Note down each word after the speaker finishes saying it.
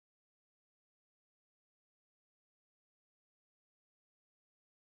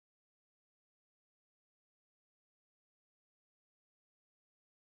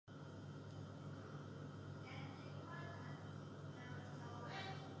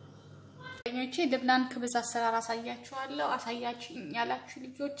ጓደኞቼ ልብናን ክብዝ አሠራር አሳያችዋለሁ አሳያችሁኝ ያላችሁ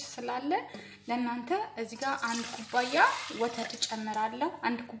ልጆች ስላለ ለእናንተ እዚህ ጋር አንድ ኩባያ ወተት ጨምራለሁ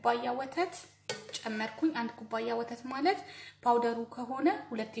አንድ ኩባያ ወተት ጨመርኩኝ አንድ ኩባያ ወተት ማለት ፓውደሩ ከሆነ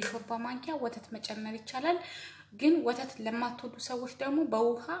 2 የሾርባ ማንኪያ ወተት መጨመር ይቻላል ግን ወተት ለማትወዱ ሰዎች ደግሞ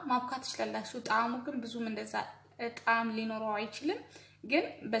በውሃ ማብካት ይችላልላችሁ ጣዕሙ ግን ብዙም እንደዛ ጣዕም ሊኖረው አይችልም ግን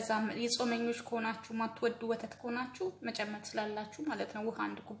በዛም የጾመኞች ከሆናችሁ ማትወዱ ወተት ከሆናችሁ መጨመር ትችላላችሁ ማለት ነው ውሃ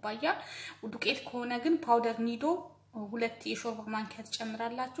አንድ ኩባያ ዱቄት ከሆነ ግን ፓውደር ኒዶ 2 የሾርባ ማንኪያ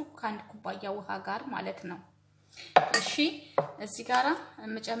ተጨምራላችሁ ከአንድ ኩባያ ውሃ ጋር ማለት ነው እሺ እዚህ ጋራ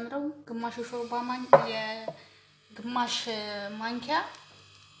መጨመረው ግማሽ የሾርባ ማንኪያ ግማሽ ማንኪያ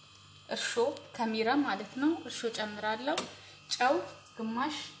እርሾ ከሚራ ማለት ነው እርሾ ጨምራለሁ ጨው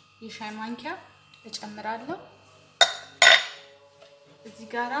ግማሽ የሻይ ማንኪያ እጨምራለሁ እዚህ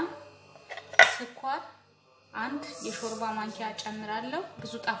ጋራ ስኳር አንድ የሾርባ ማንኪያ ጨምራለሁ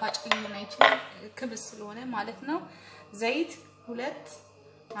ብዙ ጣፋጭ ሊሆን አይችልም ክብስ ስለሆነ ማለት ነው ዘይት 2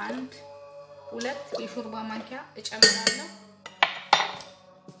 የሾርባ ማንኪያ እጨምራለሁ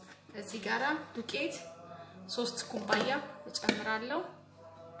እዚህ ጋራ ዱቄት 3 ኩባያ እጨምራለሁ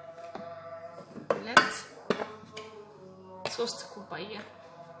 3 ኩባያ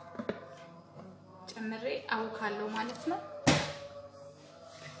ጨምሬ አውካለሁ ማለት ነው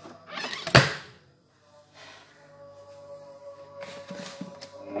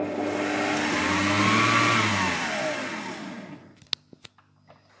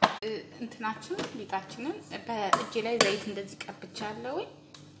እንትናችን ሊጣችንን በእጄ ላይ ዘይት እንደዚህ ቀብቻለሁ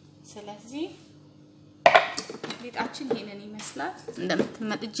ስለዚህ ሊጣችን ይሄንን ይመስላል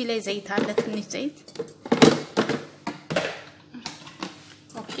እንደምትመጥ እጄ ላይ ዘይት አለ ትንሽ ዘይት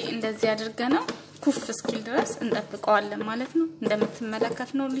ኦኬ እንደዚህ አድርገናል ኩፍ እስኪል ድረስ እንጠብቀዋለን ማለት ነው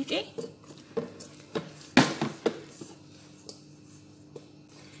እንደምትመለከት ነው ሊጤ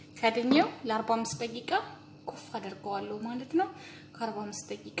ከደኛው ለ45 ደቂቃ ኩፍ አድርገዋለሁ ማለት ነው ከ45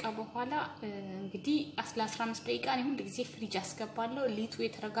 ደቂቃ በኋላ እንግዲህ 15 ደቂቃ ነው ሁሉ ጊዜ ፍሪጅ አስገባለሁ ሊጡ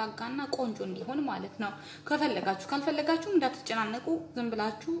የተረጋጋና ቆንጆ እንዲሆን ማለት ነው ከፈለጋችሁ ካልፈለጋችሁ እንዳትጨናነቁ ዝም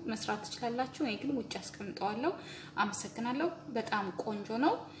ብላችሁ መስራት ትችላላችሁ እኔ ግን ውጭ አስቀምጠዋለሁ አመሰግናለሁ በጣም ቆንጆ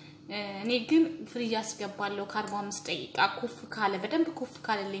ነው እኔ ግን ፍሪጅ አስገባለሁ ከ45 ደቂቃ ኩፍ ካለ በደንብ ኩፍ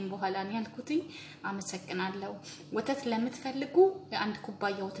ካለልኝ በኋላ ነው ያልኩትኝ አመሰግናለሁ ወተት ለምትፈልጉ አንድ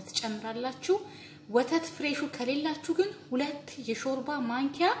ኩባያ ወተት ጨምራላችሁ ወተት ፍሬሹ ከሌላችሁ ግን 2 የሾርባ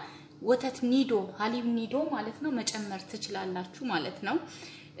ማንኪያ ወተት ኒዶ ሀሊብ ኒዶ ማለት ነው መጨመር ትችላላችሁ ማለት ነው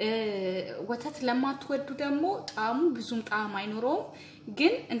ወተት ለማትወዱ ደግሞ ጣዕሙ ብዙም ጣዕም አይኖረውም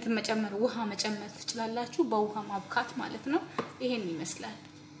ግን እንት መጨመር ውሃ መጨመር ትችላላችሁ በውሃ ማብካት ማለት ነው ይሄን ይመስላል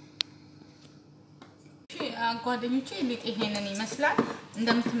ጓደኞቼ ሊጥ ይሄንን ይመስላል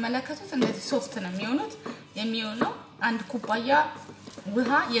እንደምትመለከቱት እንደዚህ ሶፍት ነው የሚሆነው አንድ ኩባያ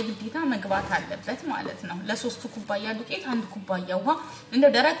ውሃ የግዴታ መግባት አለበት ማለት ነው ለ3 ኩባያ ዱቄት አንድ ኩባያ ውሃ እንደ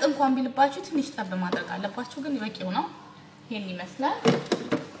ደረቅ እንኳን ቢልባችሁ ትንሽ ጠብ ማድረግ አለባችሁ ግን በቂው ነው ይሄን ይመስላል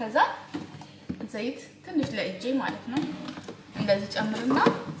ከዛ ዘይት ትንሽ ለእጄ ማለት ነው እንደዚህ ጨምርና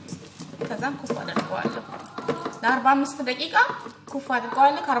ከዛ ኩፍ አድርገዋለሁ ለ45 ደቂቃ ኩፍ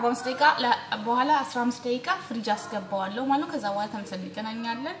አድርገዋለሁ ከ45 ደቂቃ በኋላ 15 ደቂቃ ፍሪጅ አስገባዋለሁ ማለት ነው ከዛ በኋላ ተመልሰን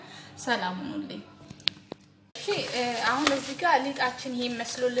እንገናኛለን ሰላም ሁኑልኝ አሁን እዚህ ጋር ሊጣችን ይሄን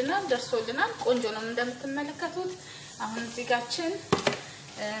መስሎልናል ደርሶልናል ቆንጆ ነው እንደምትመለከቱት አሁን እዚህ ጋርችን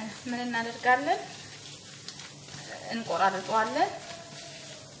ምን እናደርጋለን እንቆራርጠዋለን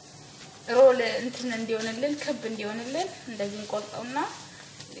ሮል እንትን እንዲሆንልን ክብ እንዲሆንልን እንደዚህ እንቆርጠውና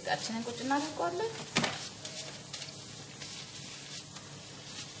ሊጣችንን ቁጭ እናደርጋለን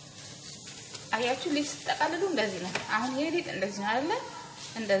አያችሁ ሊጥ ተጠቃልሉ እንደዚህ ነው አሁን ይሄ ሊጥ እንደዚህ ነው አይደል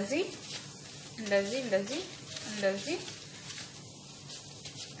እንደዚህ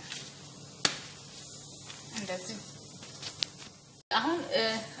አሁን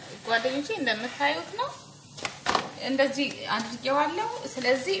ጓደኞቼ እንደምታዩት ነው እንደዚህ አድርጌዋለሁ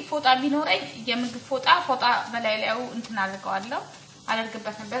ስለዚህ ፎጣ ቢኖረኝ የምግብ ፎጣ በላይላዩ እንትን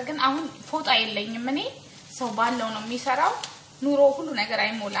አድርገበት ነበር ግን አሁን ፎጣ የለኝም እኔ ሰው ባለው ነው የሚሰራው ኑሮ ሁሉ ነገር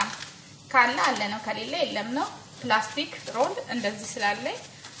አይሞላም ካለ አለ ነው ከሌለ የለም ነው ፕላስቲክ ሮል እንደዚህ ስላለኝ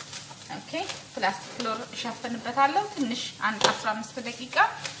ኦኬ ፕላስቲክ ሮል ሸፈንበታለሁ ትንሽ 15 ደቂቃ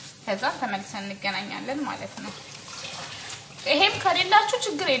ከዛ ተመልሰን እንገናኛለን ማለት ነው ይሄም ከሌላችሁ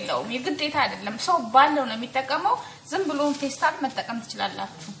ችግር የለውም የግዴታ አይደለም ሰው ባለው ነው የሚጠቀመው ዝም ብሎ ፌስታል መጠቀም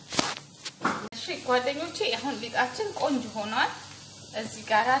ትችላላችሁ እሺ ጓደኞቼ አሁን ሊጣችን ቆንጆ ሆኗል እዚህ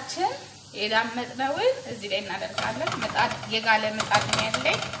ጋራችን የዳመጥነው እዚህ ላይ እናደርጋለን ምጣድ የጋለ ምጣድ ነው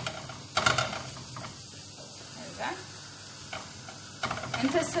ያለኝ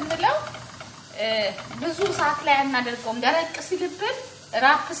እንትን ስንለው ብዙ ሰዓት ላይ እናደርገውም ደረቅ ሲልብን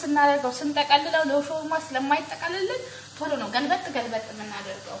ራፕ ስናደርገው ስንጠቀልለው ለሾርማ ስለማይጠቀልልን ቶሎ ነው ገልበጥ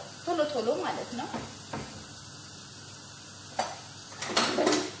የምናደርገው ቶሎ ማለት ነው።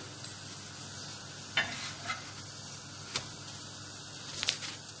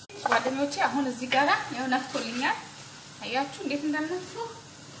 ጓደኞቼ አሁን እዚህ ጋር ያው ነፍቶልኛል። አያችሁ እንዴት እንደነፈ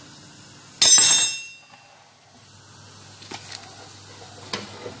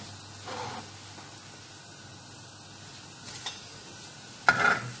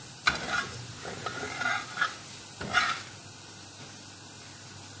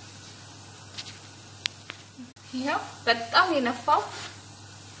ይሄው በጣም የነፋው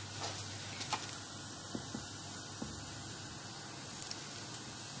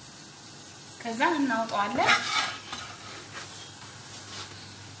ከዛ እናውጣዋለን።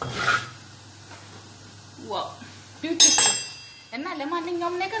 ዋው ቢዩቲፉል እና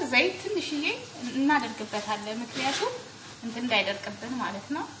ለማንኛውም ነገር ዘይት ትንሽዬ እናደርግበታለን ምክንያቱም እንዳይደርቅብን ማለት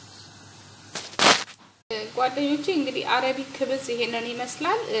ነው። ጓደኞቼ እንግዲህ አረቢ ክብዝ ይሄንን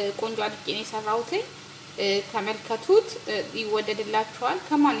ይመስላል። ቆንጆ አድርጌ ነው የሰራሁት። ተመልከቱት። ይወደድላችኋል።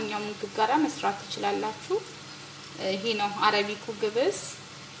 ከማንኛውም ምግብ ጋር መስራት ትችላላችሁ። ይሄ ነው አረቢ ክብዝ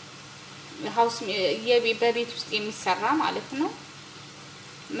ሃውስ በቤት ውስጥ የሚሰራ ማለት ነው።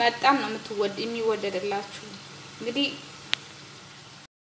 በጣም ነው የሚወደድላችሁ። እንግዲህ